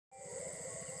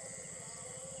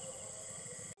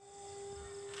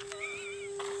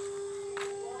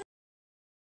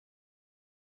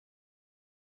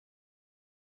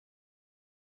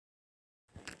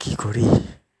করি?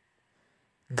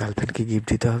 গার্লফ্রেন্ডকে গিফট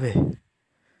দিতে হবে।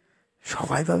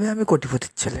 সবাই ভাবে আমি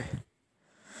কোটিপতির ছেলে,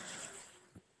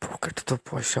 পকেটে তো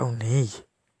পয়সাও নেই।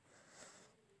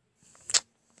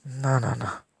 না না না,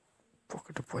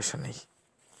 পকেটে পয়সা নেই।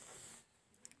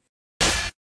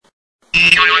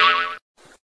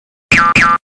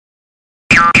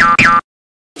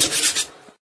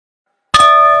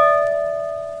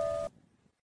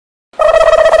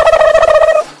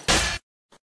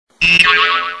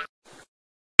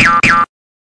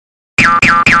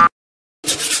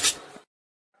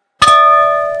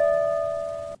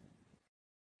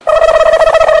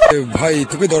 ভাই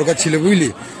তোকে দরকার ছিল বুঝলি।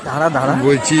 দাঁড়া দাঁড়া,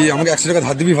 বলছি আমাকে 100 টাকা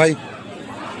ধার দিবি ভাই।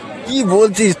 কি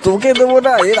বলছিস? তোকে দেবো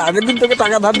না? এর আগের দিন তোকে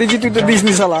টাকা ধার দিয়েছি, তুই তো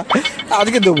দিসনি শালা।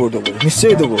 আজকে দেবো দেবো,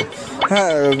 নিশ্চয়ই দেবো।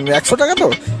 হ্যাঁ, 100 টাকা তো?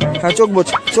 হ্যাঁ,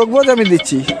 চোখ বোঝ আমি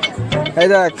দিচ্ছি। এই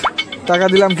দেখ, টাকা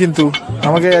দিলাম, কিন্তু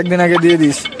আমাকে একদিন আগে দিয়ে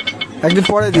দিস, একদিন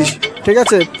পরে দিস, ঠিক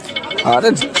আছে? আরে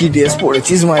কি ড্রেস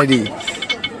পরেছিস মাইরি,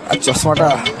 আর চশমাটা,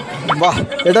 বাহ!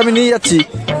 এটা আমি নিয়ে যাচ্ছি।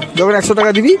 যখন 100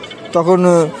 টাকা দিবি তখন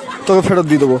তোকে ফেরত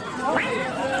দিয়ে দেবো।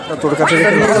 তোর কাছে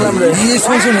নিয়ে গেলাম রে,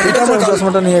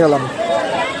 চশমাটা নিয়ে গেলাম।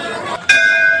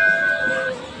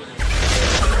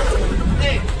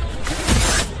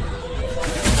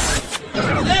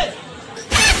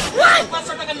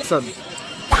 স্যার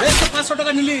 500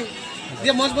 টাকা নিলি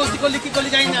দিয়ে মজ মস্তি করলি, কি করলি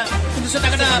জানি না, 200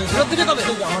 টাকাটা ফেরত দিবি কবে?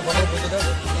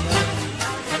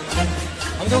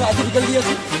 আমি তো আজকে বিকেল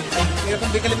দিয়েছি। এরকম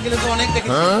বিকেলে বিকেলে তো অনেক দেখি।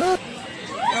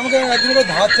 আমাকে একদিন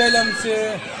ধার চাইলাম, সে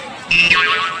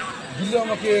দিল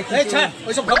আমাকে। এই ছাড়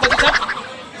ওইসব ভাব বাজি, ছাড়।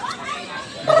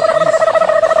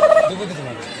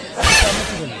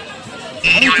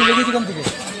 আমি চলে গেছি এখান থেকে।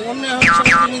 মনে হচ্ছে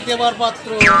না তুমি দেবার পাত্র,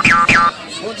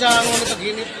 সোজা আঙুলে তো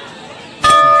ঘিনি।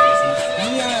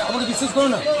 তুমি আমাকে বিশ্বাস করো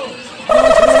না,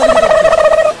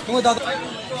 তোমার দাদা।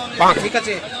 ঠিক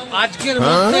আছে, আজকের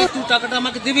মধ্যে তুই টাকাটা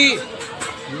আমাকে দিবি,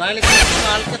 নাহলে কিন্তু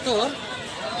কালকে তোর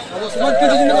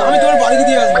আমি তোমার বাড়িতে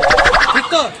দিয়ে আসবো। ঠিক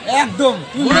তো? একদম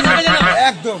মনে থাকে যেন।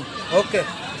 একদম। ওকে।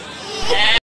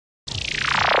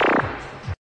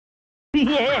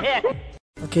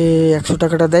 ওকে 100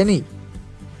 টাকাটা দেয়নি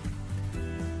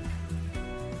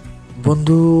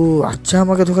বন্ধু। আচ্ছা,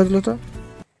 আমাকে ধোকা দিল তো,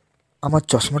 আমার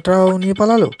চশমাটাও নিয়ে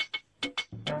পালালো।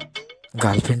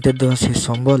 গার্লফ্রেন্ডের দেওয়া শেষ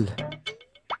সম্বল।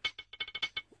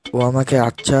 ও আমাকে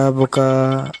আচ্ছা বোকা,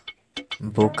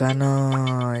 বোকা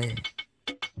নয়,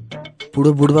 পুরো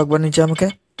বুড়বাক বানিয়েছে আমাকে।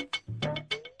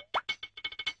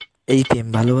 এই প্রেম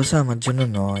ভালোবাসা আমার জন্য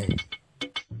নয়।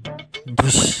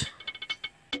 ধুস,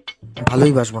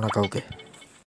 ভালোই বাসবো না কাউকে।